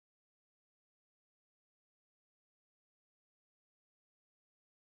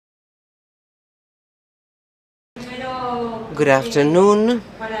Good afternoon.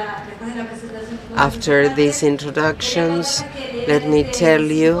 After these introductions, let me tell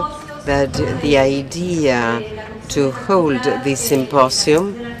you that the idea to hold this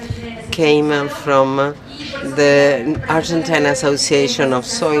symposium came from the Argentine Association of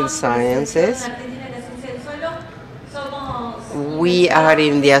Soil Sciences. We are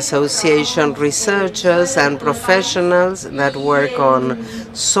in the association researchers and professionals that work on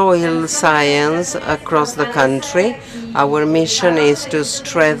soil science across the country. Our mission is to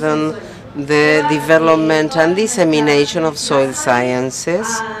strengthen the development and dissemination of soil sciences.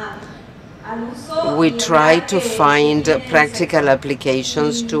 We try to find practical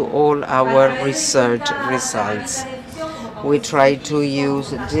applications to all our research results. We try to use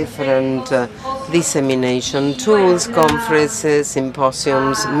different dissemination tools, conferences,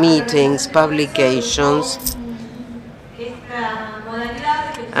 symposiums, meetings, publications,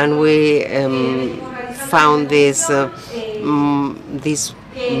 and we found this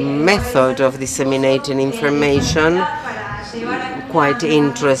method of disseminating information quite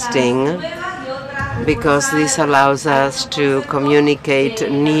interesting, because this allows us to communicate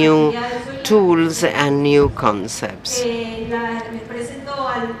new tools and new concepts.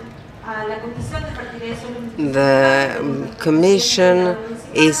 The commission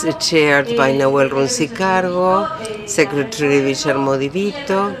is chaired by Nahuel, Secretary Guillermo,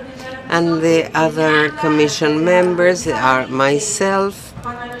 and the other commission members are myself,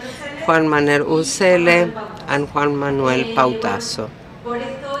 Juan Manuel Ucele, and Juan Manuel Pautazo.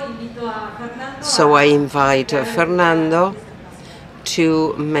 So I invite Fernando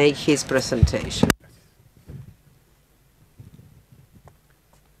to make his presentation.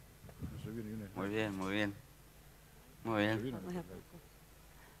 Muy bien.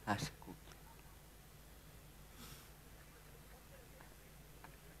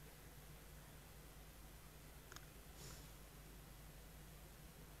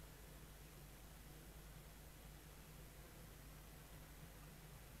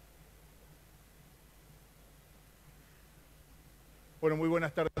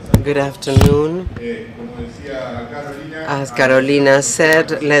 Good afternoon. As Carolina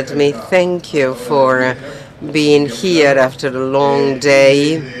said, let me thank you for being here after a long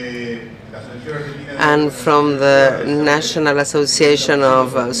day. And from the National Association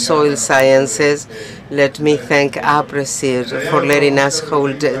of Soil Sciences, let me thank APRESID for letting us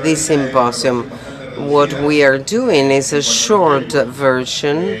hold this symposium. What we are doing is a short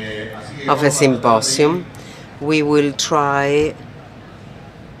version of a symposium. We will try.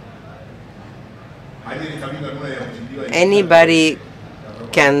 Anybody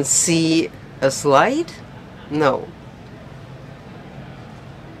can see a slide? No.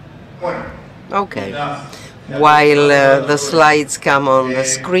 Okay. While the slides come on the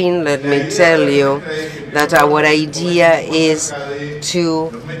screen, let me tell you that our idea is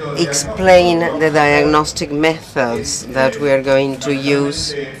to explain the diagnostic methods that we are going to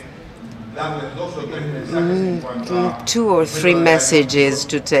use. 2 or 3 messages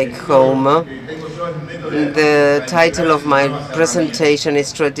to take home. The title of my presentation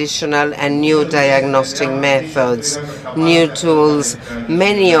is Traditional and New Diagnostic Methods, New Tools.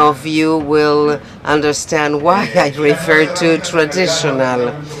 Many of you will understand why I refer to traditional,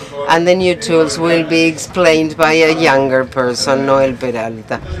 and the new tools will be explained by a younger person, Nahuel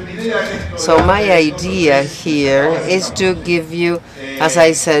Peralta. So my idea here is to give you, as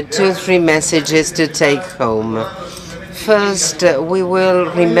I said, 2 or 3 messages to take home. First, we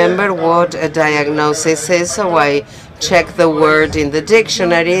will remember what a diagnosis is, so I check the word in the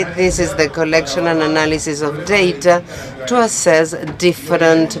dictionary. This is the collection and analysis of data to assess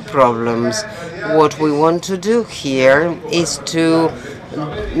different problems. What we want to do here is to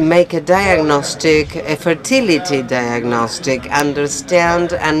make a diagnostic, a fertility diagnostic,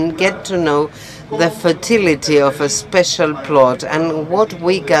 understand and get to know the fertility of a special plot and what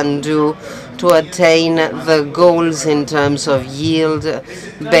we can do to attain the goals in terms of yield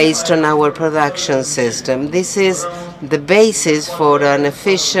based on our production system. This is the basis for an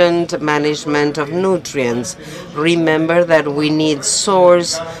efficient management of nutrients. Remember that we need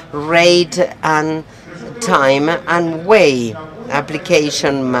source, rate, and time, and way,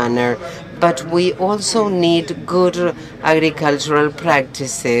 application manner. But we also need good agricultural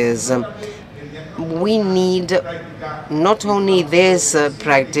practices. We need not only these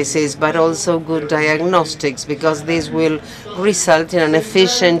practices, but also good diagnostics, because this will result in an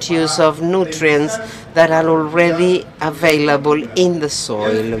efficient use of nutrients that are already available in the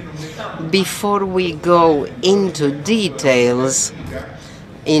soil. Before we go into details,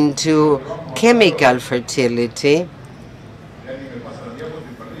 into chemical fertility,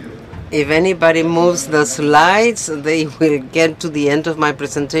 If anybody moves the slides, they will get to the end of my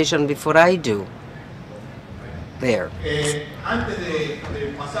presentation before I do. There.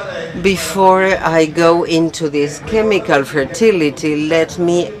 Before I go into this chemical fertility, let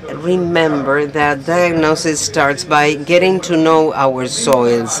me remember that diagnosis starts by getting to know our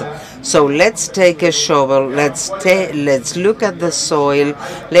soils. So let's take a shovel, let's look at the soil,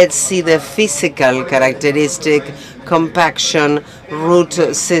 let's see the physical characteristic, compaction, root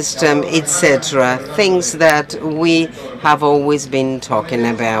system, etc. Things that we have always been talking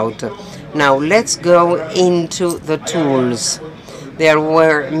about. Now let's go into the tools. There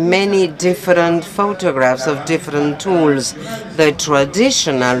were many different photographs of different tools. The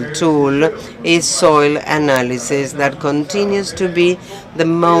traditional tool is soil analysis that continues to be the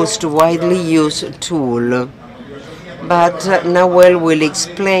most widely used tool. But Nahuel will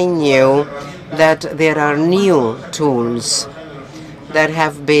explain you that there are new tools that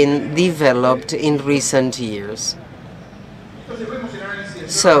have been developed in recent years.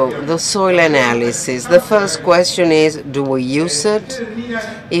 So, the soil analysis. The first question is, do we use it?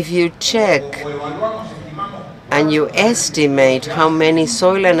 If you check and you estimate how many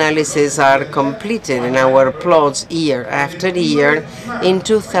soil analyses are completed in our plots year after year, in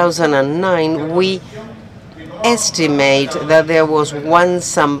 2009 we estimate that there was one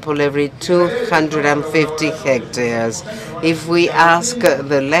sample every 250 hectares. If we ask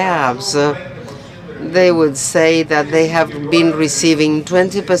the labs, they would say that they have been receiving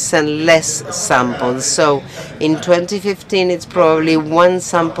 20% less samples. So in 2015, it's probably one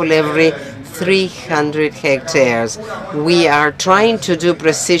sample every 300 hectares. We are trying to do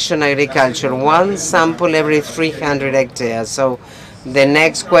precision agriculture, one sample every 300 hectares. So the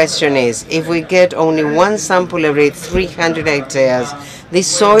next question is, if we get only one sample every 300 hectares, this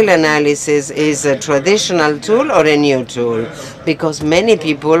soil analysis is a traditional tool or a new tool? Because many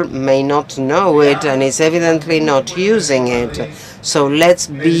people may not know it and is evidently not using it. So let's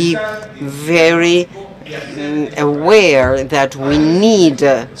be very aware that we need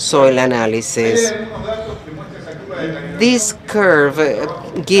soil analysis. This curve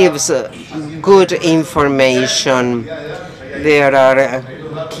gives good information. There are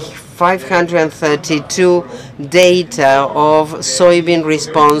 532 data of soybean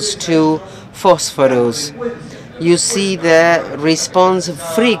response to phosphorus. You see the response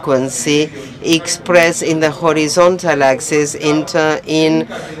frequency expressed in the horizontal axis in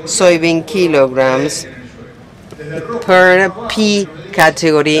soybean kilograms per P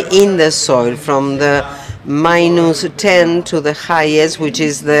category in the soil, from the -10 to the highest, which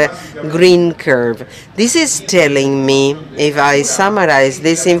is the green curve. This is telling me, if I summarize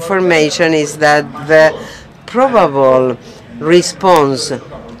this information, is that the probable response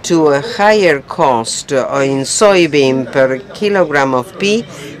to a higher cost in soybean per kilogram of P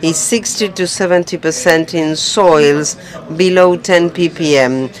is 60 to 70% in soils below 10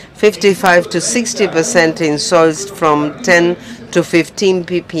 ppm, 55 to 60% in soils from 10 to 15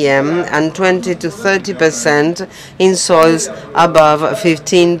 ppm, and 20 to 30% in soils above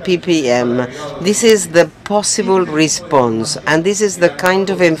 15 ppm. This is the possible response, and this is the kind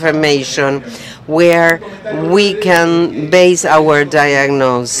of information where we can base our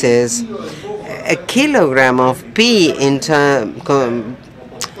diagnosis. A kilogram of P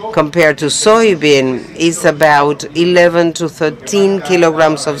compared to soybean is about 11 to 13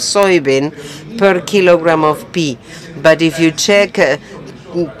 kilograms of soybean per kilogram of P. But if you check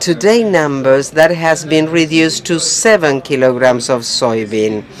today numbers, that has been reduced to 7 kilograms of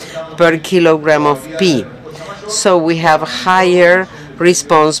soybean per kilogram of P. So we have higher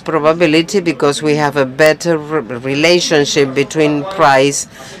response probability because we have a better relationship between price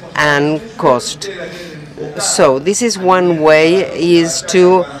and cost. So this is one way, is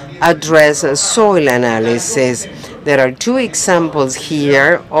to address soil analysis. There are two examples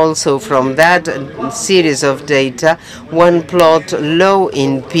here also from that series of data. One plot low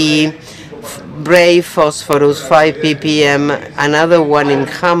in P, Bray phosphorus 5 ppm, another one in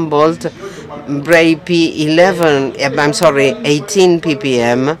Humboldt, Bray P 18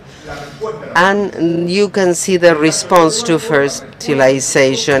 ppm. And you can see the response to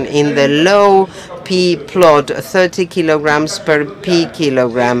fertilization in the low P plot, 30 kilograms per P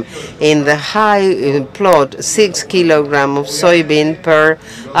kilogram. In the high plot, 6 kilograms of soybean per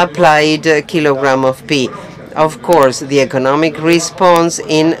applied kilogram of P. Of course, the economic response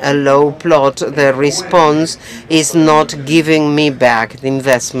in a low plot, the response is not giving me back the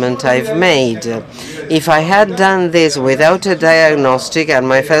investment I've made. If I had done this without a diagnostic and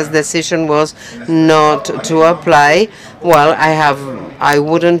my first decision was not to apply, well, I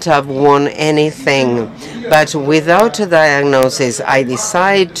wouldn't have won anything. But without a diagnosis, I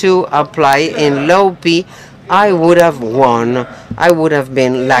decide to apply in low P, I would have won. I would have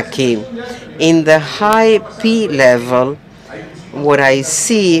been lucky. In the high P level, what I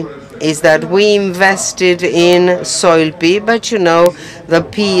see is that we invested in soil P, but you know the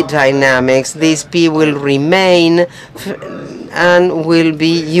P dynamics. This P will remain and will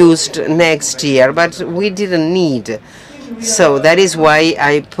be used next year, but we didn't need. So that is why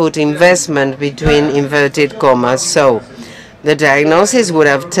I put investment between inverted commas. So the diagnosis would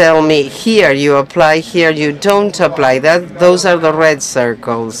have told me, here you apply, here you don't apply. Those are the red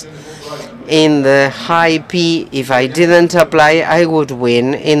circles. In the high P, if I didn't apply, I would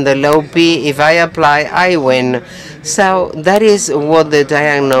win. In the low P, if I apply, I win. So that is what the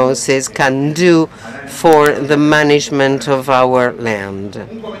diagnosis can do for the management of our land.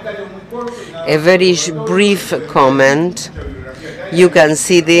 A very brief comment. You can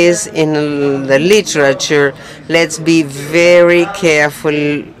see this in the literature. Let's be very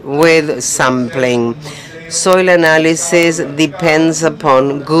careful with sampling. Soil analysis depends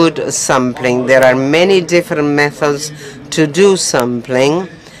upon good sampling. There are many different methods to do sampling,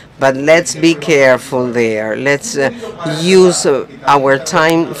 but let's be careful there. Let's use our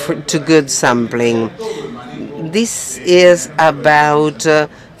time to good sampling. This is about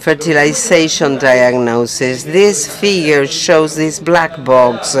fertilization diagnosis. This figure shows this black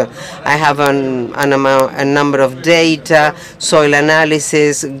box. I have a number of data, soil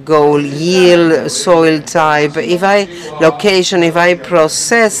analysis, goal yield, soil type. If I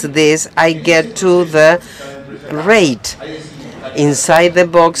process this, I get to the rate. Inside the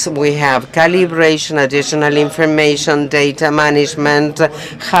box, we have calibration, additional information, data management,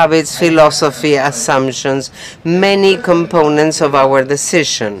 habits, philosophy, assumptions, many components of our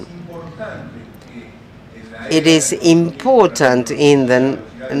decision. It is important in the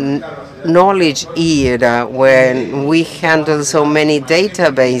knowledge era, when we handle so many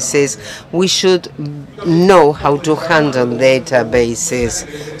databases, we should know how to handle databases.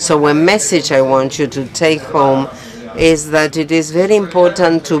 So a message I want you to take home is that it is very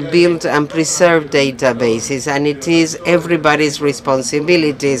important to build and preserve databases, and it is everybody's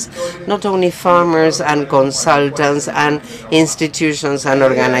responsibilities, not only farmers and consultants and institutions and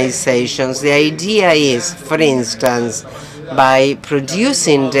organizations. The idea is, for instance, by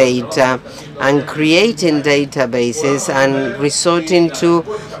producing data and creating databases and resorting to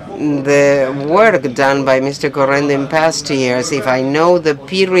the work done by Mr. Correndo in past years, if I know the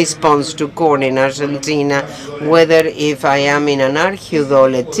P response to corn in Argentina, whether if I am in an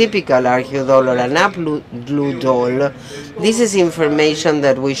archidol, a typical archidol, or an apludol, this is information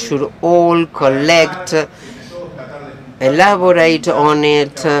that we should all collect, elaborate on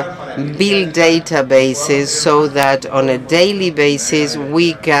it, build databases so that on a daily basis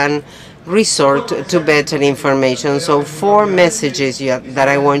we can resort to better information. So 4 messages that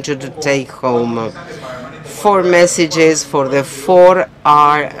I want you to take home. 4 messages for the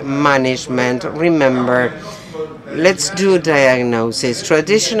 4R management. Remember, let's do diagnosis,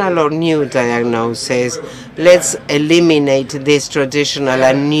 traditional or new diagnosis. Let's eliminate this traditional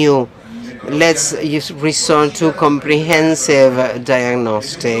and new. Let's resort to comprehensive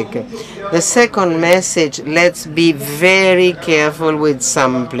diagnostic. The second message, let's be very careful with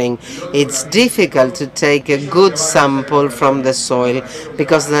sampling. It's difficult to take a good sample from the soil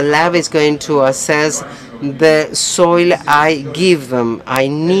because the lab is going to assess the soil I give them. I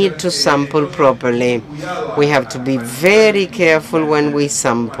need to sample properly. We have to be very careful when we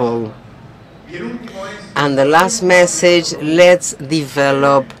sample. And the last message, let's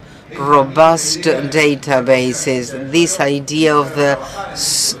develop robust databases. This idea of the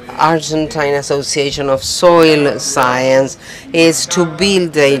Argentine Association of Soil Science is to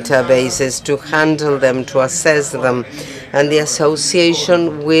build databases, to handle them, to assess them, and the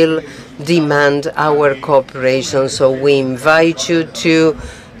association will demand our cooperation. So we invite you to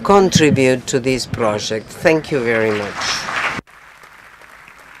contribute to this project. Thank you very much.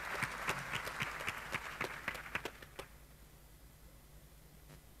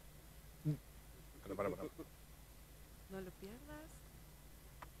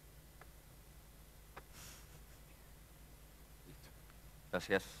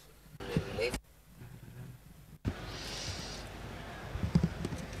 Gracias.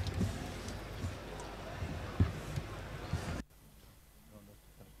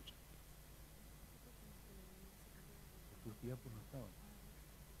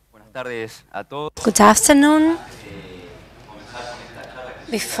 Buenas tardes a todos. Good afternoon.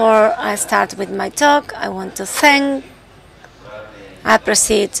 Before I start with my talk, I want to thank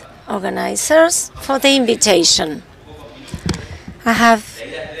APRESID organizers for the invitation. I have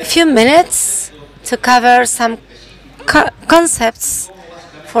a few minutes to cover some concepts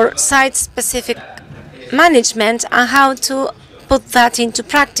for site-specific management and how to put that into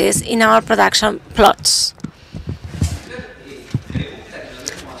practice in our production plots.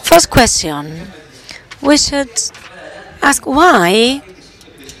 First question, we should ask why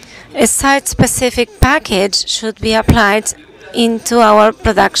a site-specific package should be applied into our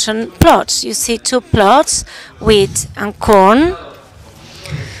production plots. You see two plots, wheat and corn,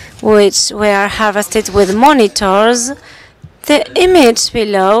 which were harvested with monitors. The image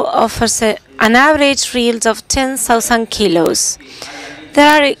below offers an average yield of 10,000 kilos. There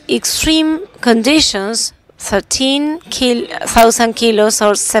are extreme conditions, 13,000 kilos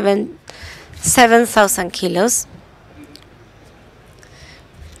or 7,000 kilos,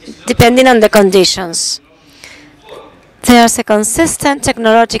 depending on the conditions. There's a consistent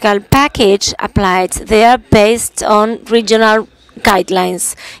technological package applied there based on regional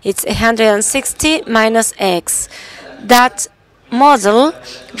guidelines. It's 160 minus X. That model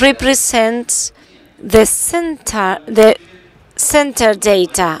represents the center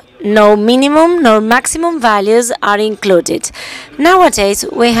data. No minimum nor maximum values are included. Nowadays,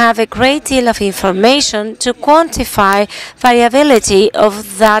 we have a great deal of information to quantify variability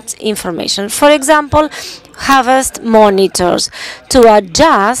of that information. For example, harvest monitors to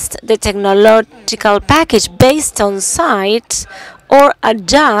adjust the technological package based on site or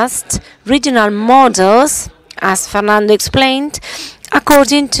adjust regional models, as Fernando explained,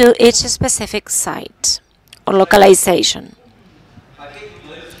 according to each specific site or localization.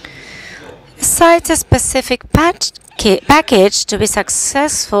 Site-specific package to be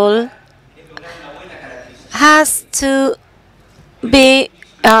successful has to be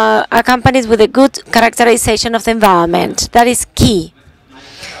accompanied with a good characterization of the environment. That is key.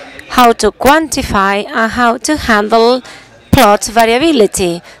 How to quantify and how to handle plot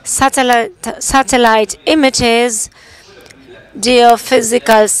variability. Satellite images,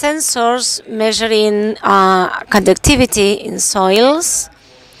 geophysical sensors measuring conductivity in soils,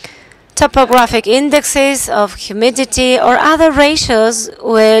 topographic indexes of humidity or other ratios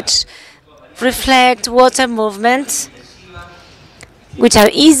which reflect water movement, which are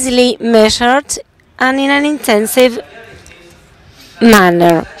easily measured and in an intensive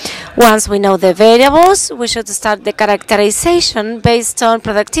manner. Once we know the variables, we should start the characterization based on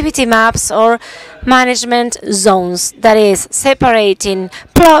productivity maps or management zones, that is, separating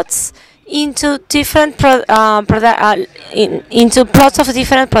plots into different into plots of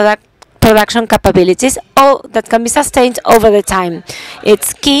different production capabilities that can be sustained over the time.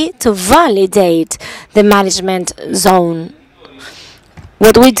 It's key to validate the management zone.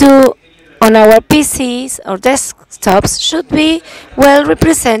 What we do on our PCs or desktops should be well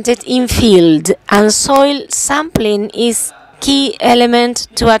represented in field, and soil sampling is key element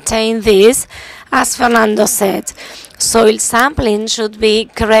to attain this, as Fernando said. Soil sampling should be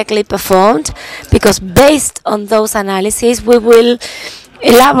correctly performed because based on those analyses we will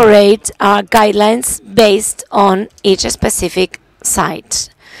elaborate our guidelines based on each specific site.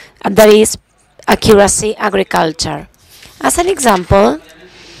 And that is accuracy agriculture. As an example,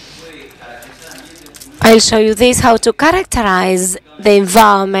 I'll show you this, how to characterize the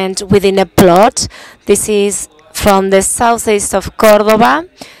environment within a plot. This is from the southeast of Córdoba.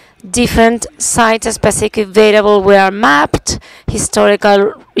 Different site-specific variables were mapped.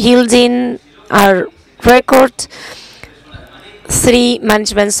 Historical yielding are recorded. 3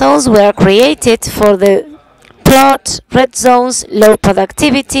 management zones were created for the plot. Red zones, low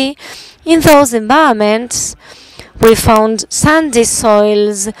productivity. In those environments, we found sandy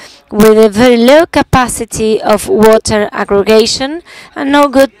soils with a very low capacity of water aggregation and no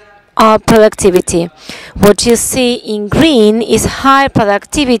good productivity. What you see in green is high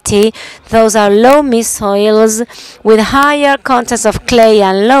productivity. Those are loamy soils with higher contents of clay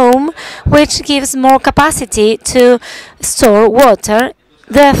and loam, which gives more capacity to store water,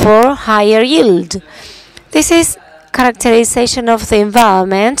 therefore higher yield. This is characterization of the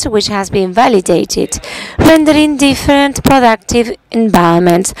environment which has been validated, rendering different productive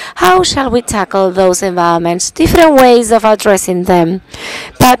environments. How shall we tackle those environments? Different ways of addressing them,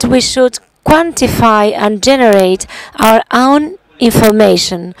 but we should quantify and generate our own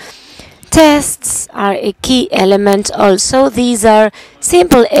information. Tests are a key element also. These are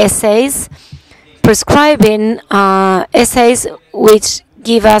simple essays, prescribing essays which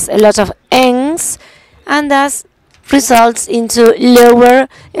give us a lot of N's and thus results into lower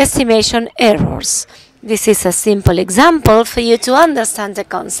estimation errors. This is a simple example for you to understand the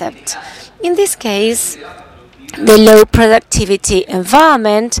concept. In this case, the low productivity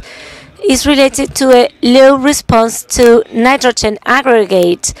environment is related to a low response to nitrogen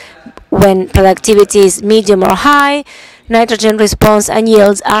aggregate. When productivity is medium or high, nitrogen response and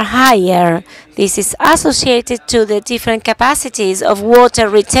yields are higher. This is associated to the different capacities of water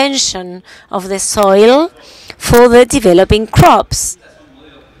retention of the soil for the developing crops.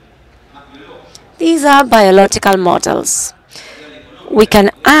 These are biological models. We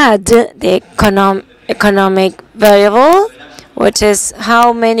can add the economic variable, which is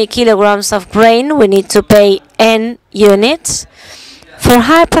how many kilograms of grain we need to pay N units. For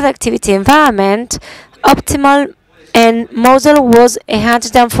high productivity environment, optimal N model was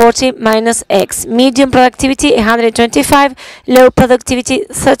 140 minus X. Medium productivity 125, low productivity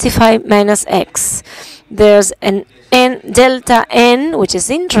 35 minus X. There's an N delta N, which is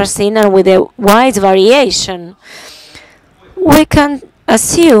interesting and with a wide variation. We can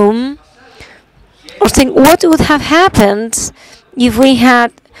assume or think what would have happened if we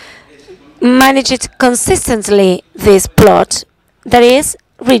had managed consistently this plot that is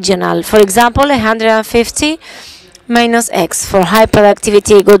regional. For example, 150 minus X. For high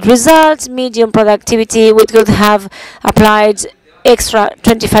productivity, good results. Medium productivity, we could have applied extra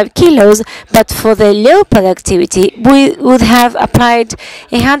 25 kilos, but for the low productivity, we would have applied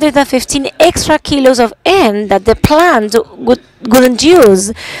 115 extra kilos of N that the plant wouldn't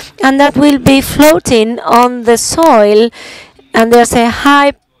use, and that will be floating on the soil, and there's a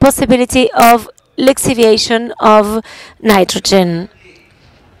high possibility of lixiviation of nitrogen,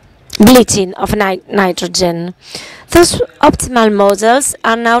 bleaching of nitrogen. Those optimal models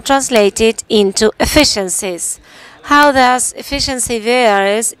are now translated into efficiencies. How does efficiency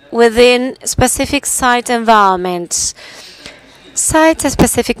varies within specific site environments?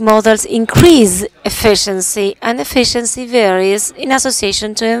 Site-specific models increase efficiency, and efficiency varies in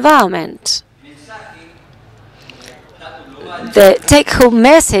association to environment. The take-home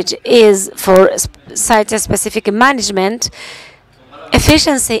message is for site-specific management,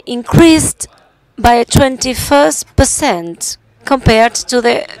 efficiency increased by 21% compared to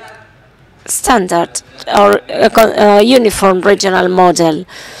the standard or uniform regional model.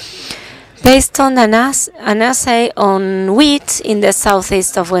 Based on an assay on wheat in the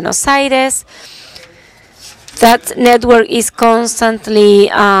southeast of Buenos Aires, that network is constantly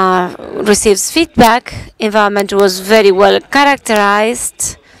receives feedback. Environment was very well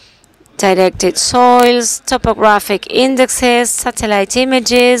characterized. Directed soils, topographic indexes, satellite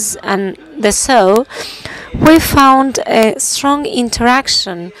images, and so we found a strong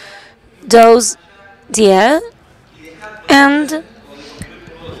interaction, dose DL and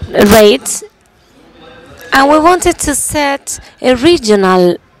rates, and we wanted to set a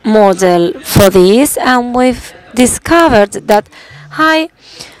regional model for this, and we've discovered that high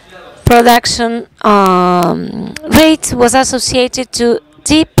production rate was associated to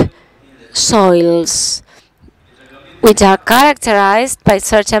deep soils, which are characterized by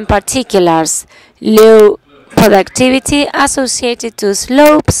certain particulars. Low productivity associated to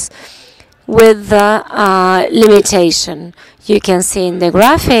slopes with the limitation. You can see in the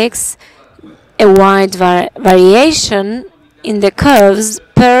graphics a wide variation in the curves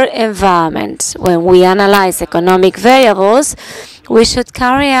per environment. When we analyze economic variables, we should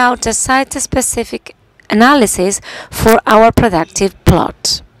carry out a site-specific analysis for our productive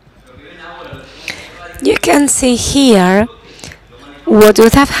plot. You can see here what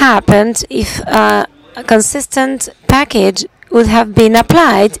would have happened if a consistent package would have been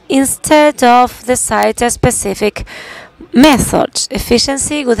applied instead of the site-specific method.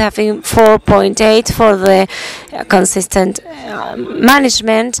 Efficiency would have been 4.8 for the consistent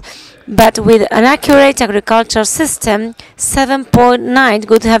management, but with an accurate agriculture system, 7.9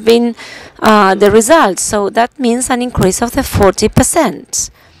 would have been the result. So that means an increase of the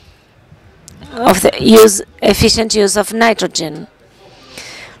 40% of the efficient use of nitrogen.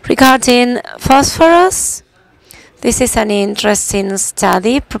 Regarding phosphorus, this is an interesting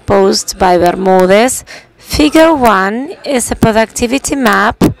study proposed by Bermudez. Figure 1 is a productivity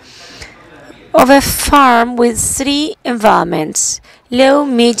map of a farm with 3 environments: low,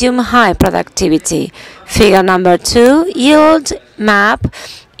 medium, high productivity. Figure number 2, yield map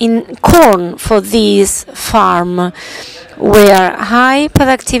in corn for this farm, where high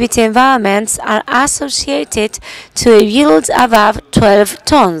productivity environments are associated to a yield above 12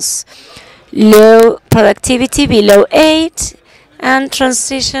 tons, low productivity below 8, and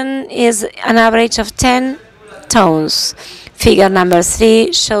transition is an average of 10 tons. Figure number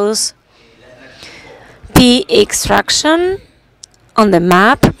 3 shows P extraction on the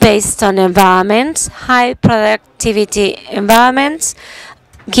map based on environments. High productivity environments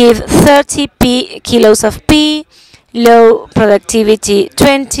give 30 kilos of P, low productivity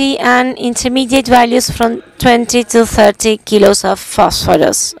 20, and intermediate values from 20 to 30 kilos of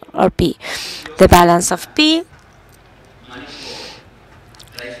phosphorus, or P. The balance of P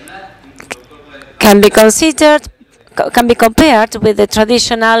can be compared with the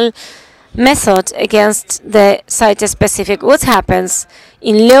traditional method against the site-specific. What happens?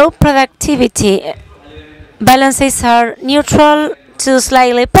 In low productivity, balances are neutral to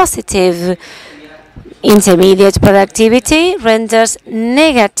slightly positive. Intermediate productivity renders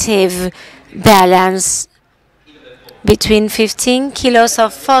negative balance between 15 kilos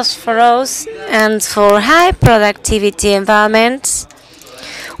of phosphorus, and for high productivity environments,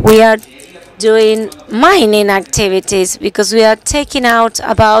 we are doing mining activities because we are taking out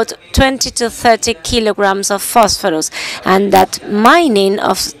about 20 to 30 kilograms of phosphorus, and that mining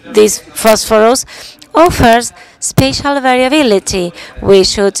of this phosphorus offers spatial variability. We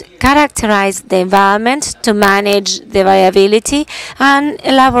should characterize the environment to manage the variability and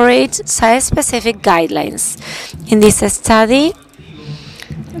elaborate site-specific guidelines. In this study,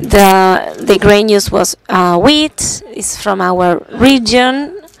 the grain use was wheat. It's from our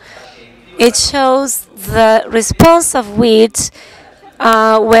region. It shows the response of wheat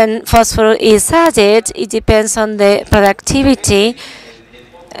when phosphorus is added. It depends on the productivity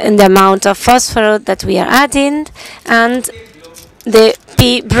and the amount of phosphorus that we are adding, and the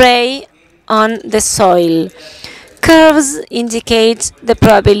P bray on the soil. Curves indicate the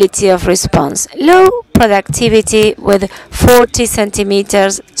probability of response. Low productivity with 40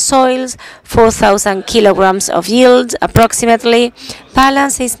 centimeters soils, 4,000 kilograms of yield approximately.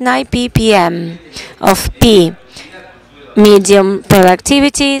 Balance is 9 ppm of P. Medium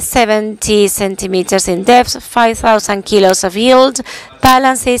productivity, 70 centimeters in depth, 5,000 kilos of yield.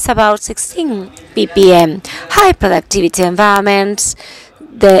 Balance is about 16 ppm. High productivity environments,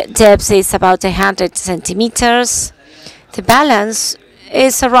 the depth is about 100 centimeters. The balance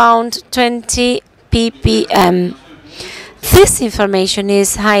is around 20 ppm. This information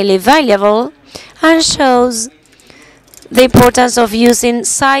is highly valuable and shows the importance of using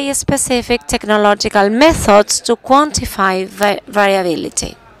site-specific technological methods to quantify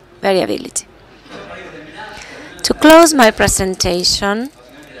variability. To close my presentation,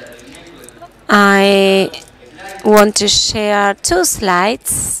 I want to share 2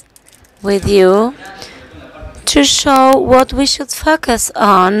 slides with you to show what we should focus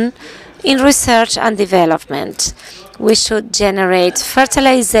on in research and development. We should generate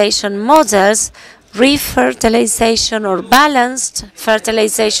fertilization models, refertilization or balanced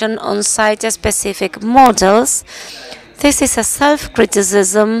fertilization on site-specific models. This is a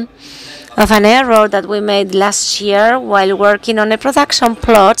self-criticism of an error that we made last year while working on a production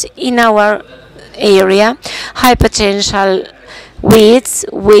plot in our area, high potential weeds.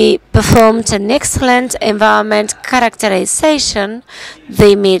 We performed an excellent environment characterization.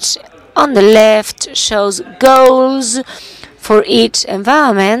 The image on the left shows goals for each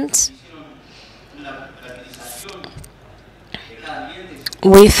environment.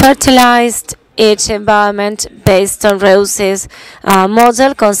 We fertilized each environment based on Reus's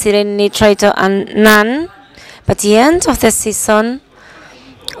model, considering nitrato and none. But at the end of the season,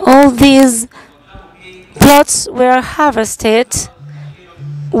 all these plots were harvested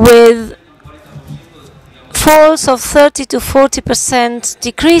with falls of 30 to 40%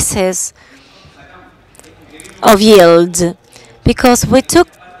 decreases of yield, because we took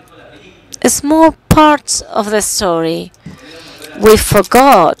a small part of the story. We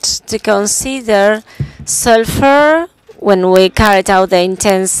forgot to consider sulfur when we carried out the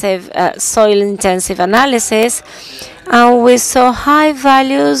intensive soil-intensive analysis, and we saw high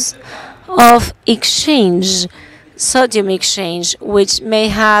values of exchange, sodium exchange, which may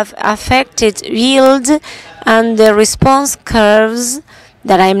have affected yield and the response curves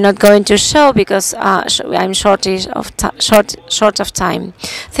that I'm not going to show because I'm short of time.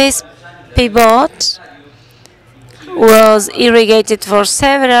 This pivot was irrigated for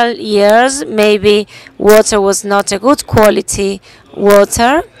several years. Maybe water was not a good quality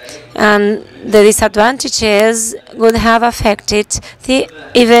water, and the disadvantages would have affected the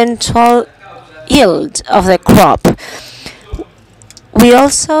eventual yield of the crop. We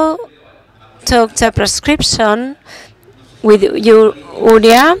also took a prescription with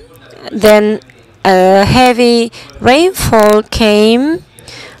urea. Then a heavy rainfall came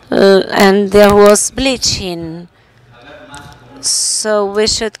and there was bleaching. So we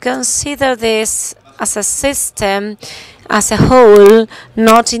should consider this as a system, as a whole,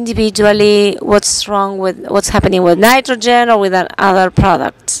 not individually what's wrong with what's happening with nitrogen or with other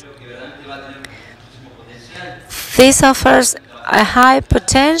products. This offers a high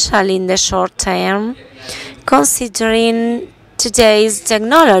potential in the short term, considering today's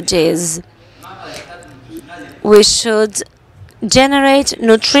technologies. We should generate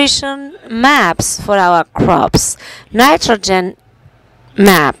nutrition maps for our crops, nitrogen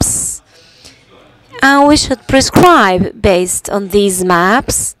maps, and we should prescribe based on these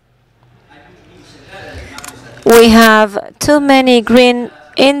maps. We have too many green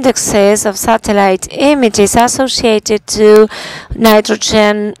indexes of satellite images associated to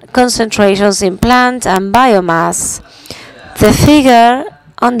nitrogen concentrations in plant and biomass. The figure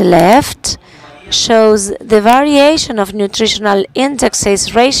on the left shows the variation of nutritional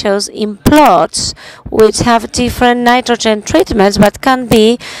indexes ratios in plots which have different nitrogen treatments but can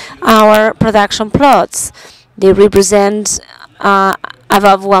be our production plots. They represent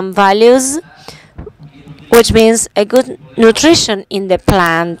above 1 values, which means a good nutrition in the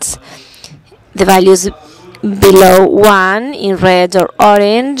plant. The values below 1 in red or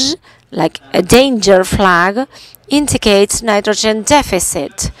orange, like a danger flag, indicates nitrogen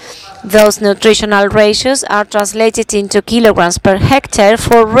deficit. Those nutritional ratios are translated into kilograms per hectare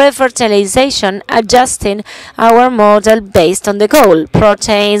for refertilization, adjusting our model based on the goal,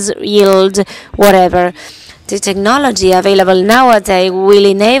 proteins, yield, whatever. The technology available nowadays will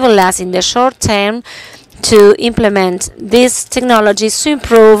enable us in the short term to implement these technologies to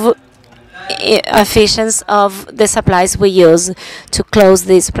improve efficiency of the supplies we use. To close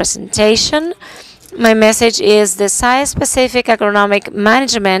this presentation, my message is the site-specific agronomic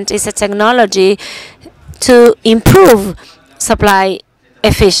management is a technology to improve supply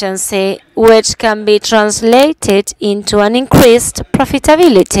efficiency, which can be translated into an increased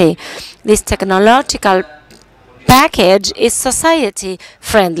profitability. This technological package is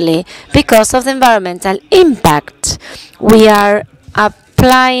society-friendly because of the environmental impact. We are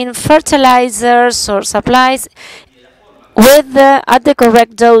applying fertilizers or supplies at the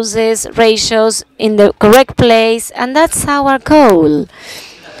correct doses, ratios, in the correct place, and that's our goal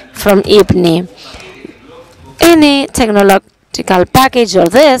from IPNI. Any technological package or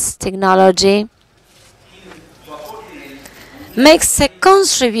this technology makes a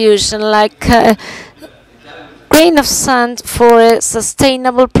contribution like a grain of sand for a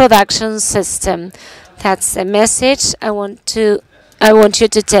sustainable production system. That's a message I want you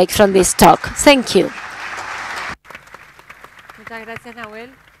to take from this talk. Thank you.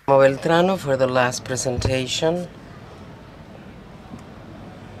 Beltramo for the last presentation.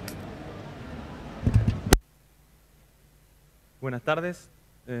 Buenas tardes.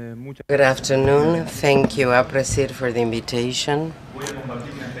 Good afternoon. Thank you, Appreciate, for the invitation.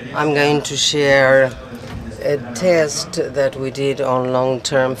 I'm going to share a test that we did on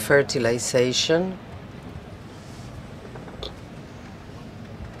long-term fertilization.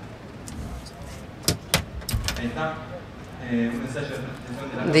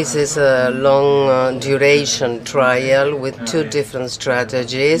 This is a long duration trial with two different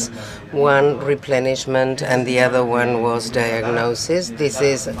strategies, one replenishment and the other one was diagnosis. This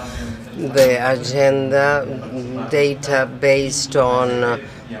is the agenda data based on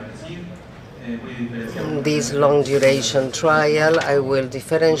this long duration trial. I will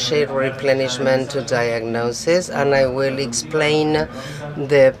differentiate replenishment to diagnosis, and I will explain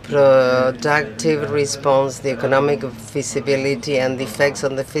the productive response, the economic feasibility, and the effects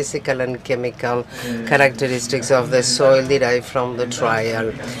on the physical and chemical characteristics of the soil derived from the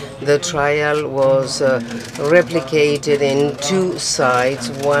trial. The trial was replicated in two sites,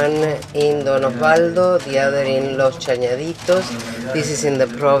 one in Don Osvaldo, the other in Los Chañaditos. This is in the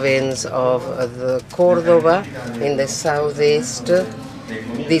province of the Córdoba, in the southeast.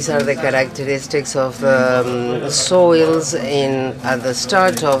 These are the characteristics of the soils at the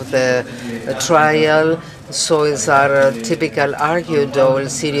start of the trial. Soils are typical Archaeodole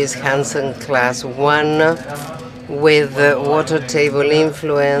series Hansen class 1 with water table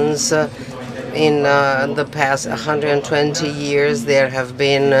influence. In the past 120 years there have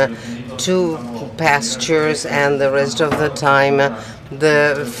been two pastures, and the rest of the time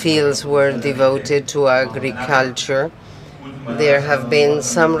the fields were devoted to agriculture. There have been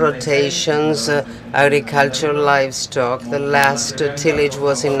some rotations, agriculture, livestock. The last tillage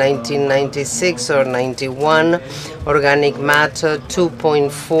was in 1996 or 91. Organic matter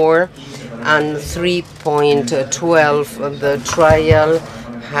 2.4 and 3.12. The trial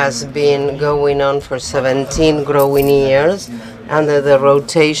has been going on for 17 growing years. Under the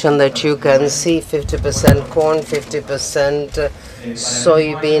rotation that you can see, 50% corn, 50%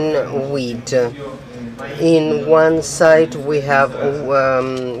 soybean, wheat. In one site we have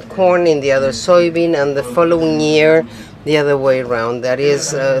corn, in the other soybean, and the following year the other way around. That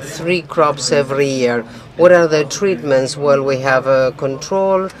is 3 crops every year. What are the treatments? Well, we have a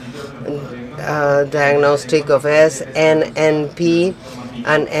control diagnostic of S, NNP,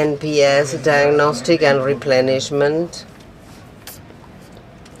 and NPS, diagnostic and replenishment.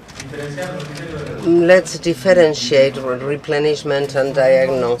 Let's differentiate replenishment and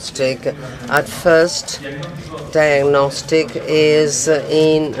diagnostic. At first, diagnostic is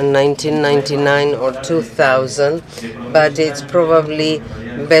in 1999 or 2000, but it's probably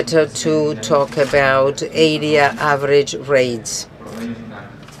better to talk about area average rates.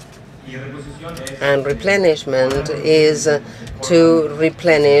 And replenishment is to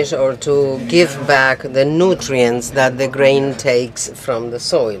replenish or to give back the nutrients that the grain takes from the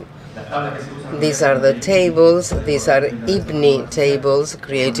soil. These are the tables. These are IPNI tables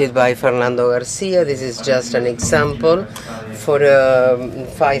created by Fernando García. This is just an example. For a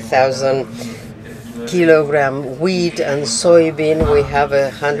 5,000 kilogram wheat and soybean, we have a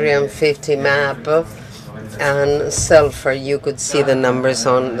 150 map, and sulfur, you could see the numbers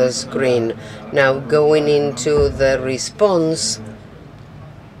on the screen. Now going into the response,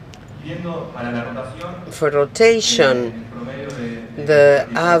 for rotation, the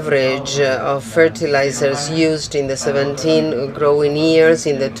average of fertilizers used in the 17 growing years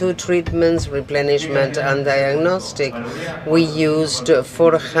in the two treatments, replenishment and diagnostic, we used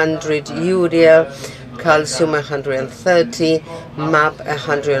 400 urea, calcium 130, MAP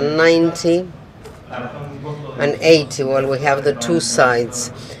 190, and 80. Well, we have the two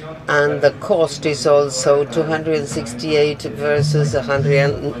sides. And the cost is also 268 versus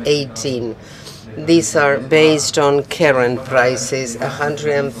 118. These are based on current prices,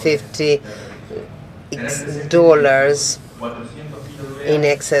 $150 in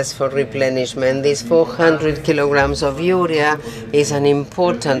excess for replenishment. These 400 kilograms of urea is an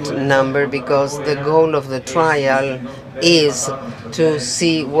important number because the goal of the trial is to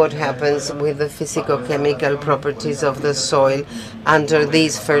see what happens with the physicochemical properties of the soil under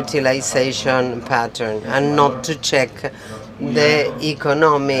this fertilization pattern, and not to check the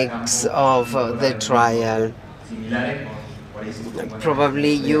economics of the trial.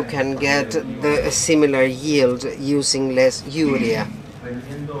 Probably you can get a similar yield using less urea.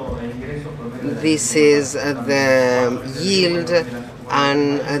 This is the yield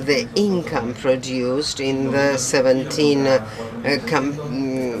and the income produced in the 17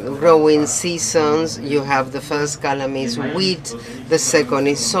 growing seasons. You have the first column is wheat, the second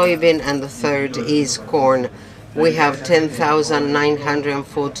is soybean, and the third is corn. We have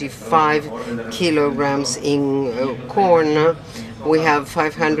 10,945 kilograms in corn. We have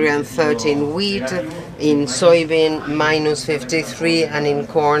 513 wheat, in soybean minus 53, and in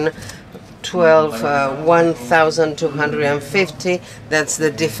corn 1,250. That's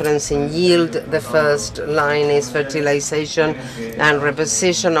the difference in yield. The first line is fertilization and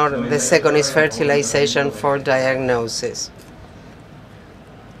reposition, or the second is fertilization for diagnosis.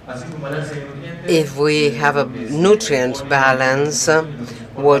 If we have a nutrient balance,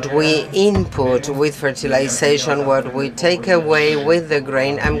 what we input with fertilization, what we take away with the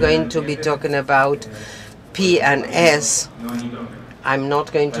grain, I'm going to be talking about P and S. I'm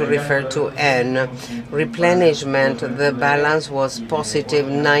not going to refer to N. Replenishment, the balance was positive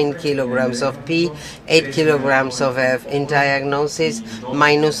 9 kilograms of P, 8 kilograms of F. In diagnosis,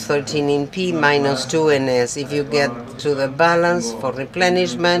 minus 13 in P, minus 2 in S. If you get to the balance for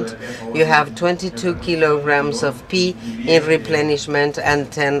replenishment, you have 22 kilograms of P in replenishment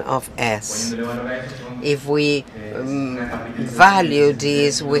and 10 of S. If we value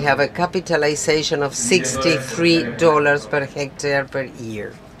this, we have a capitalization of $63 per hectare per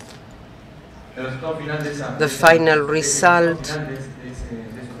year. The final result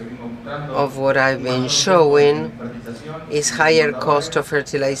of what I've been showing is higher cost of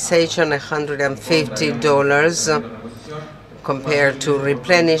fertilization, $150 compared to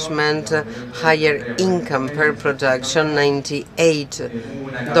replenishment, higher income per production,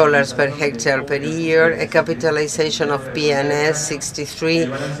 $98 per hectare per year, a capitalization of PNS,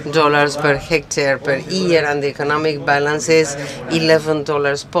 $63 per hectare per year, and the economic balance is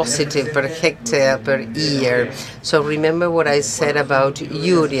 $11 positive per hectare per year. So remember what I said about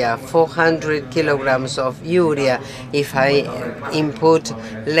urea, 400 kilograms of urea. If I input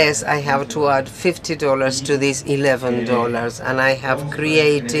less, I have to add $50 to this $11. And I have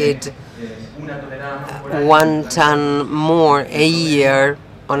created 1 ton more a year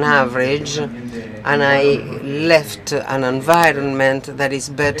on average, and I left an environment that is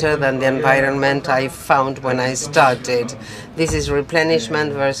better than the environment I found when I started. This is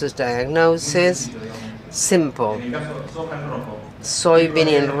replenishment versus diagnosis. Simple. Soybean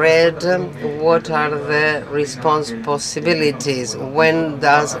in red, what are the response possibilities? When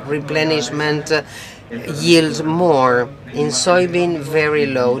does replenishment yield more. In soybean, very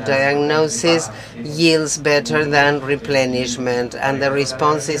low. Diagnosis yields better than replenishment, and the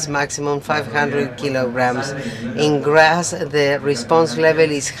response is maximum 500 kilograms. In grass, the response level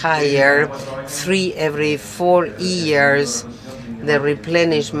is higher, 3 every 4 years. The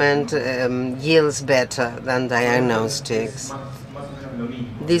replenishment yields better than diagnostics.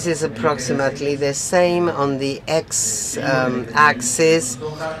 This is approximately the same on the x-axis.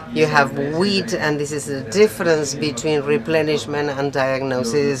 You have wheat, and this is the difference between replenishment and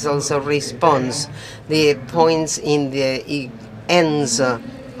diagnosis. It is also response. The points in the ends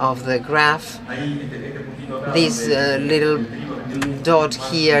of the graph. This little dot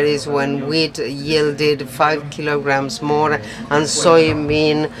here is when wheat yielded 5 kilograms more and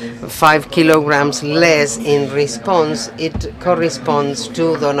soybean 5 kilograms less in response. It corresponds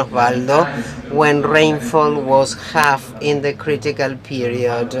to Don Osvaldo when rainfall was half in the critical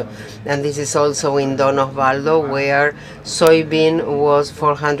period. And this is also in Don Osvaldo, where soybean was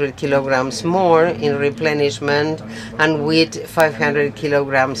 400 kilograms more in replenishment and wheat 500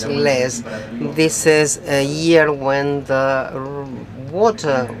 kilograms less. This is a year when the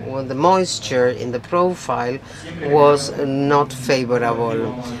water, when the moisture in the profile was not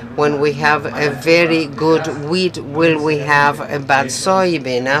favorable. When we have a very good wheat, will we have a bad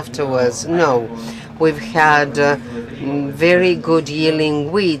soybean afterwards? No. We've had very good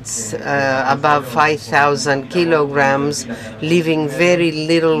yielding wheats, above 5,000 kilograms, leaving very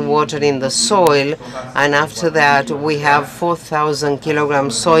little water in the soil, and after that we have 4,000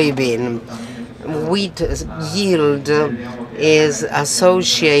 kilograms soybean. Wheat yield is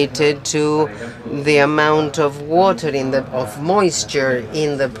associated to the amount of water of moisture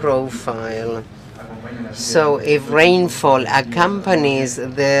in the profile. So if rainfall accompanies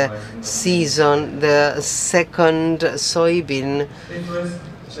the season, the second soybean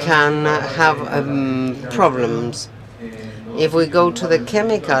can have problems. If we go to the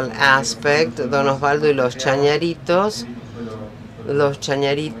chemical aspect, Don Osvaldo y los Chañaritos,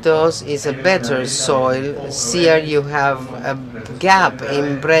 is a better soil. Here you have a gap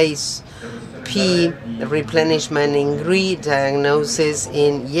in brace P, replenishment in green, diagnosis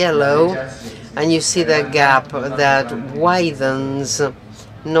in yellow, and you see the gap that widens,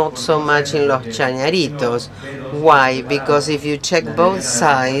 not so much in Los Chañaritos. Why? Because if you check both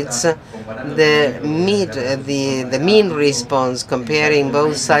sides, the mean response comparing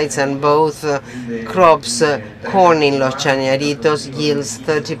both sides and both crops, corn in Los Chañaritos yields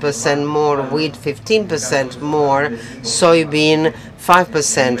 30% more, wheat 15% more, soybean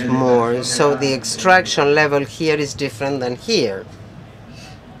 5% more. So the extraction level here is different than here.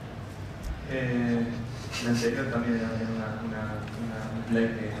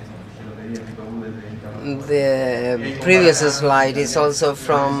 The previous slide is also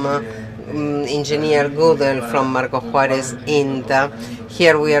from Engineer Gudel from Marco Juarez INTA.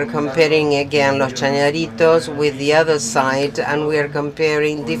 Here we are comparing again Los Chañaritos with the other side, and we are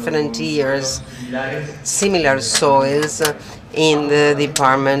comparing different years, similar soils in the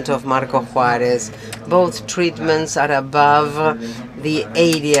department of Marco Juarez. Both treatments are above the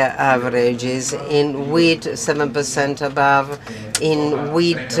area averages. In wheat, 7% above. In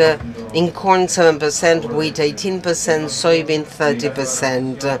wheat, in corn, 7%, wheat 18%, soybean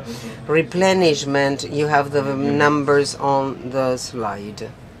 30%. Replenishment, you have the numbers on the slide.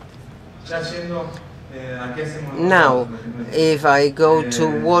 Now, if I go to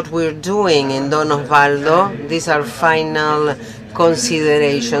what we're doing in Don Osvaldo, these are final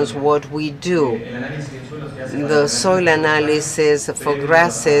considerations, what we do. The soil analysis for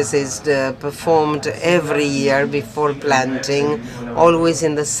grasses is performed every year before planting, always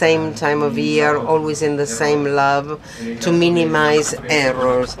in the same time of year, always in the same lab, to minimize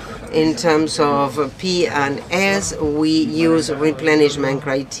errors. In terms of P and S, we use replenishment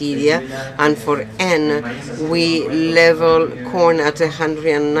criteria, and for N, we level corn at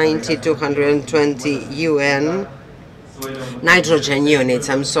 190 to 120 UN. Nitrogen units,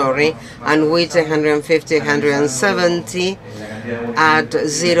 I'm sorry, and wheat 150, 170 at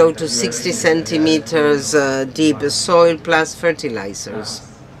 0 to 60 centimeters deep soil plus fertilizers.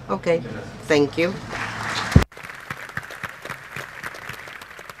 Okay, thank you.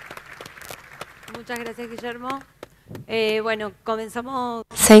 Muchas gracias, Guillermo. Bueno, comenzamos.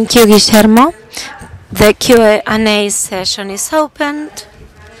 Thank you, Guillermo. The Q&A session is opened.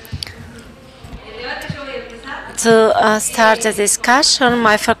 To start the discussion,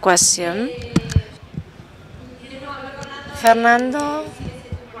 my first question. Fernando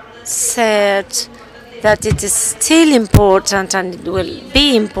said that it is still important and it will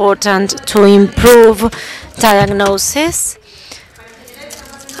be important to improve diagnosis.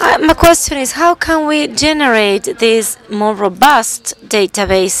 My question is, how can we generate these more robust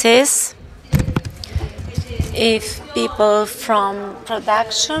databases if people from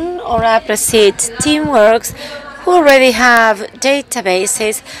production or appreciate teamworks who already have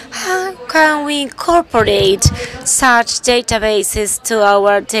databases, how can we incorporate such databases to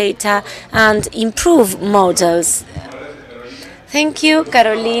our data and improve models? Thank you,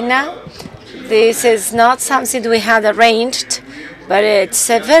 Carolina. This is not something we had arranged, but it's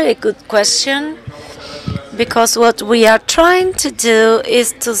a very good question, because what we are trying to do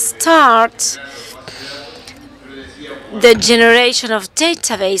is to start the generation of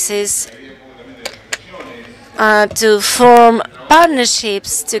databases to form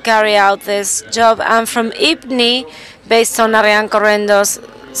partnerships to carry out this job. And from IPNI, based on Ariane Correndo's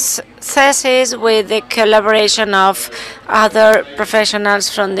thesis, with the collaboration of other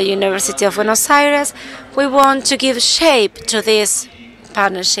professionals from the University of Buenos Aires, we want to give shape to this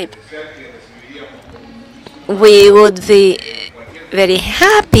partnership. We would be very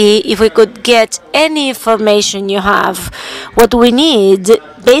happy if we could get any information you have. What we need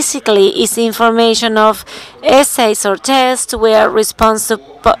basically is information of assays or tests where response to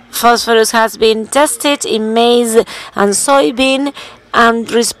phosphorus has been tested in maize and soybean,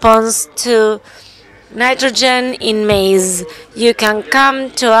 and response to nitrogen in maize. You can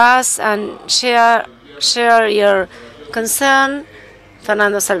come to us and share your concern,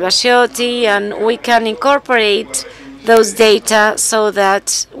 Fernando Salvagiotti, and we can incorporate those data so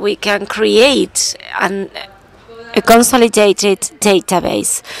that we can create a consolidated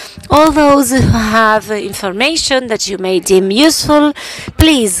database. All those who have information that you may deem useful,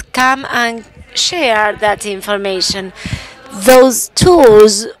 please come and share that information. Those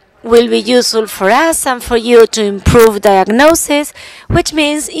tools will be useful for us and for you to improve diagnosis, which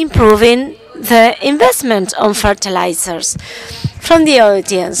means improving the investment on fertilizers. From the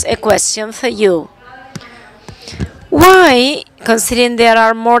audience, a question for you. Why, considering there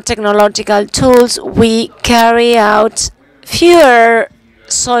are more technological tools, we carry out fewer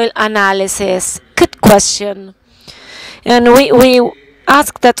soil analysis? Good question. And we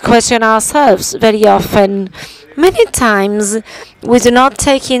ask that question ourselves very often. Many times we do not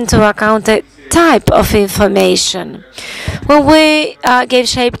take into account the type of information. When we gave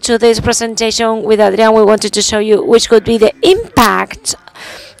shape to this presentation with Adrian, we wanted to show you which could be the impact.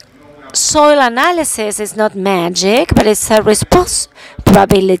 Soil analysis is not magic, but it's a response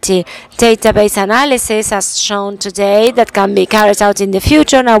probability. Database analysis, as shown today, that can be carried out in the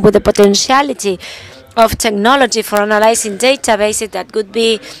future now with the potentiality of technology for analyzing databases that could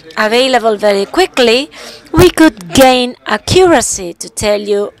be available very quickly, we could gain accuracy to tell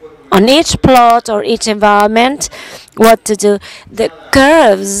you on each plot or each environment what to do. The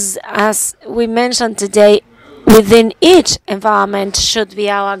curves, as we mentioned today, within each environment should be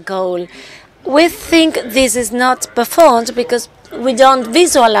our goal. We think this is not performed because we don't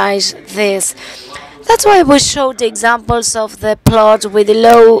visualize this. That's why we showed the examples of the plot with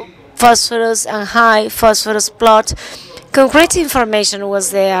low phosphorus and high phosphorus plot. Concrete information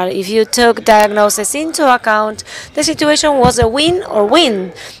was there. If you took diagnosis into account, the situation was a win or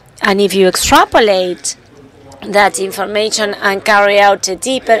win. And if you extrapolate that information and carry out a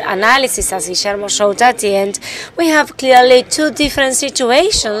deeper analysis, as Guillermo showed at the end, we have clearly two different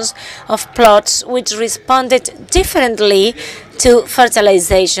situations of plots which responded differently to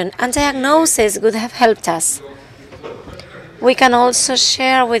fertilization, and diagnosis would have helped us. We can also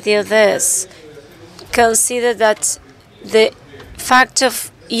share with you this. Consider that the fact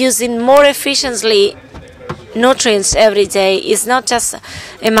of using more efficiently nutrients every day is not just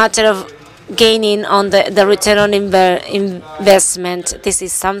a matter of gaining on the return on investment. This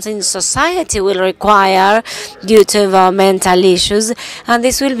is something society will require due to environmental issues, and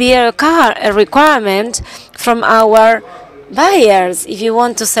this will be a requirement from our buyers. If you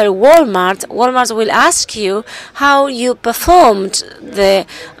want to sell Walmart will ask you how you performed the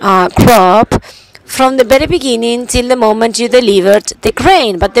crop from the very beginning till the moment you delivered the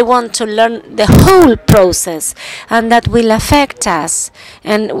grain, but they want to learn the whole process, and that will affect us.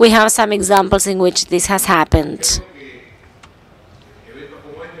 And we have some examples in which this has happened.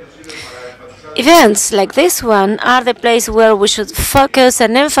 Events like this one are the place where we should focus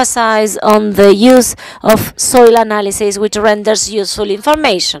and emphasize on the use of soil analysis, which renders useful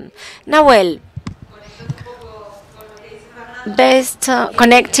information. Nahuel, based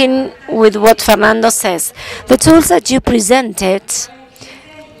connecting with what Fernando says, the tools that you presented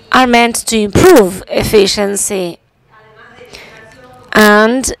are meant to improve efficiency,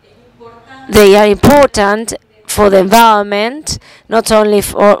 and they are important for the environment, not only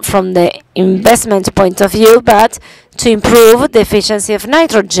from the investment point of view, but to improve the efficiency of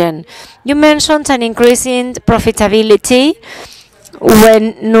nitrogen. You mentioned an increase in profitability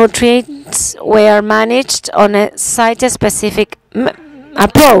when nutrients were managed on a site-specific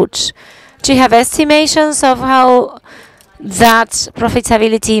approach. Do you have estimations of how that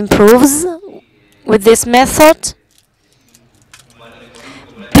profitability improves with this method?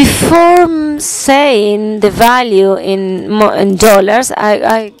 Before saying the value in dollars,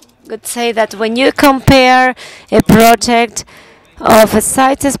 I would say that when you compare a project of a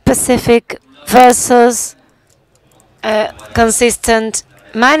site-specific versus consistent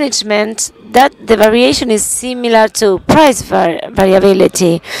management, that the variation is similar to price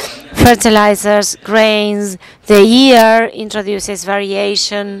variability. Fertilizers, grains, the year introduces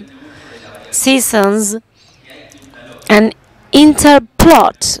variation, seasons, and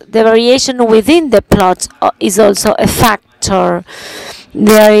interplot. The variation within the plot is also a factor.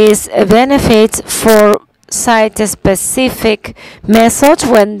 There is a benefit for site-specific methods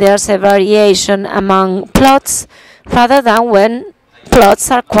when there's a variation among plots rather than when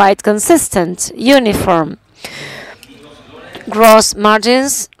plots are quite consistent, uniform. Gross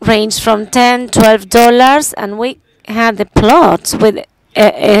margins range from $10, $12, and we had the plot with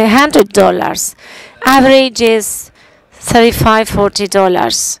 $100. Average is $35,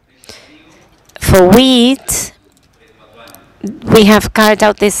 $40. For wheat, we have carried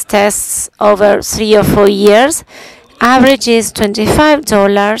out these tests over 3 or 4 years. Average is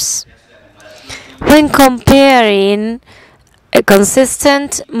 $25. When comparing a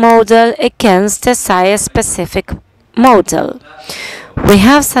consistent model against a site-specific model, we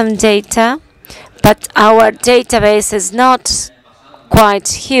have some data, but our database is not quite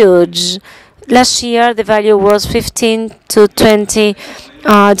huge. Last year, the value was $15 to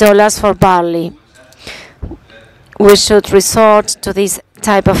 $20 for barley. We should resort to this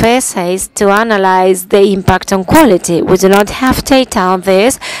type of essays to analyze the impact on quality. We do not have data on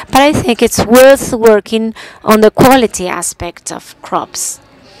this, but I think it's worth working on the quality aspect of crops.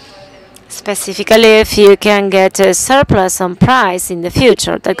 Specifically, if you can get a surplus on price in the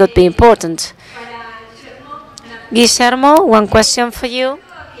future, that could be important. Guillermo, one question for you.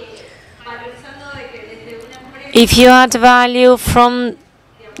 If you add value from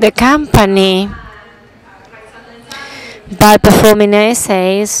the company by performing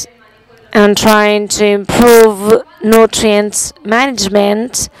assays and trying to improve nutrient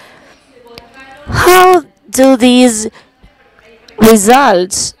management, how do these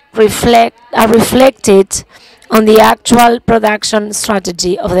results are reflected on the actual production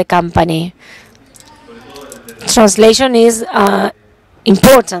strategy of the company? Translation is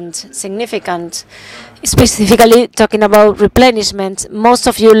important, significant. Specifically talking about replenishment, most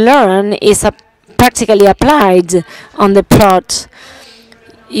of you learn is practically applied on the plot.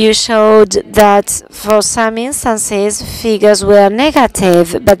 You showed that for some instances figures were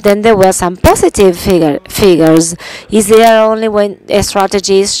negative, but then there were some positive figures. Is there only when a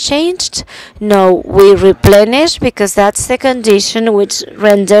strategy is changed? No, we replenish because that's the condition which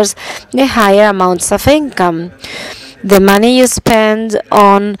renders the higher amounts of income. The money you spend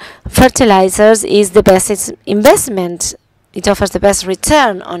on fertilizers is the best investment. It offers the best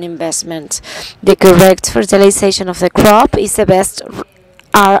return on investment. The correct fertilization of the crop is the best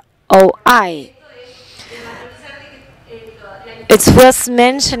ROI. It's worth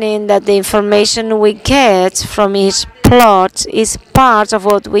mentioning that the information we get from each plot is part of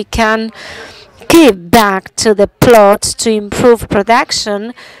what we can give back to the plot to improve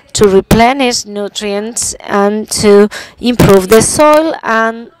production, to replenish nutrients, and to improve the soil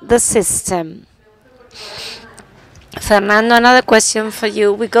and the system. Fernando, another question for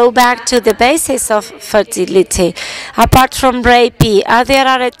you. We go back to the basis of fertility. Apart from RAP, are there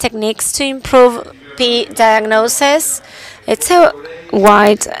other techniques to improve P diagnosis? It's a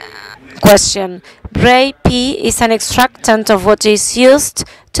wide question. RAP is an extractant of what is used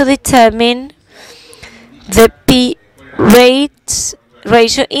to determine the P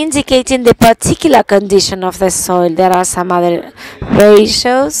ratio indicating the particular condition of the soil. There are some other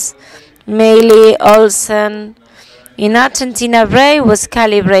ratios, Meili, Olsen. In Argentina, Ray was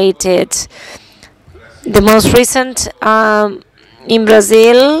calibrated. The most recent in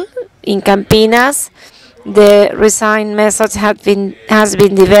Brazil, in Campinas, the resign method has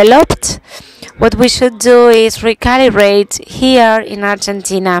been developed. What we should do is recalibrate here in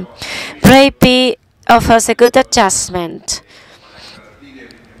Argentina. RAP offers a good adjustment.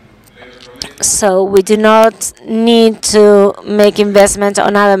 So we do not need to make investment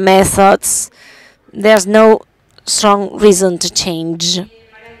on other methods. There's no strong reason to change.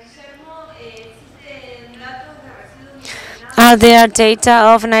 Are there data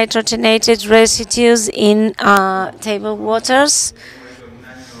of nitrogenated residues in table waters?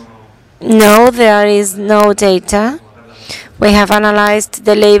 No, there is no data. We have analyzed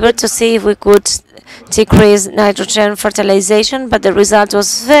the labor to see if we could decrease nitrogen fertilization, but the result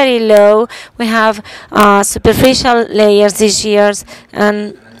was very low. We have superficial layers this year,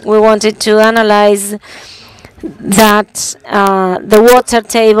 and we wanted to analyze that the water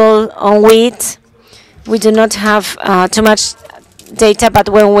table on wheat. We do not have too much data, but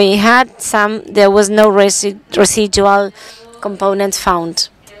when we had some, there was no residual component found.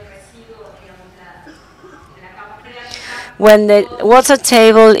 When the water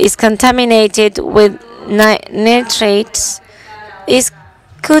table is contaminated with nitrates, it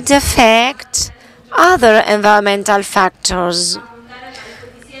could affect other environmental factors.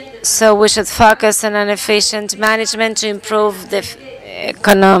 So we should focus on an efficient management to improve the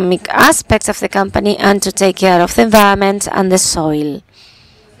economic aspects of the company and to take care of the environment and the soil.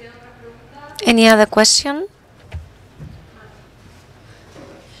 Any other question?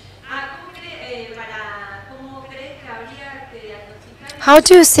 How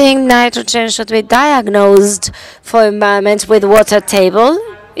do you think nitrogen should be diagnosed for environment with water table?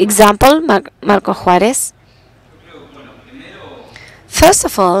 Example, Marco Juarez. First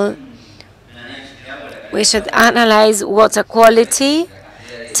of all, we should analyze water quality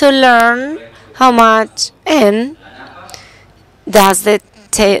to learn how much N does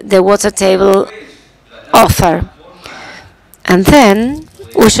the water table offer. And then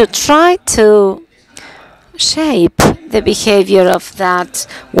we should try to shape the behavior of that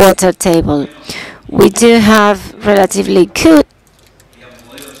water table. We do have relatively good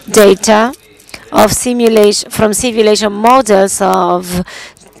data of simulation models of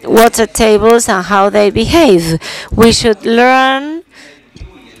water tables and how they behave. We should learn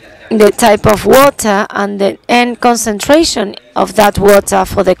the type of water and the end concentration of that water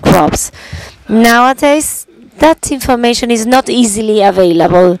for the crops. Nowadays, that information is not easily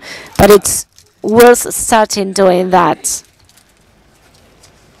available, but it's worth starting doing that.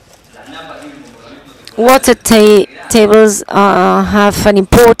 Water tables have an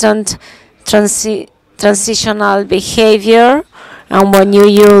important transitional behavior, and when you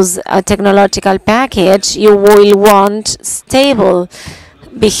use a technological package, you will want stable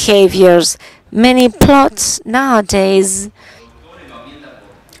behaviors. Many plots nowadays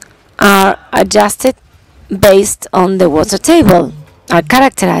are adjusted based on the water table, are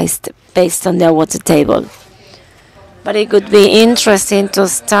characterized based on their water table. But it could be interesting to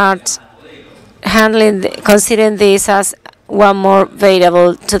start considering this as one more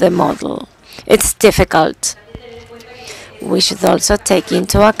variable to the model. It's difficult. We should also take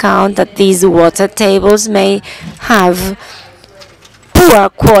into account that these water tables may have poor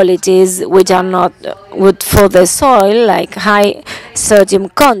qualities which are not good for the soil, like high sodium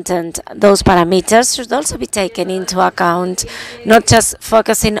content. Those parameters should also be taken into account, not just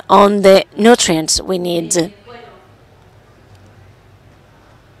focusing on the nutrients we need.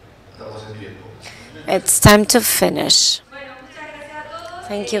 It's time to finish.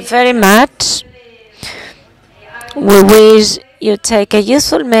 Thank you very much. We wish you take a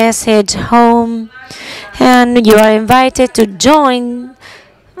useful message home, and you are invited to join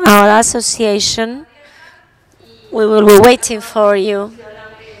our association. We will be waiting for you,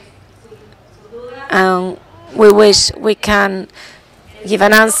 and we wish we can give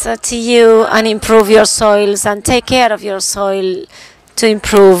an answer to you and improve your soils and take care of your soil to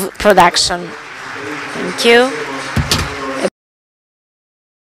improve production. Thank you.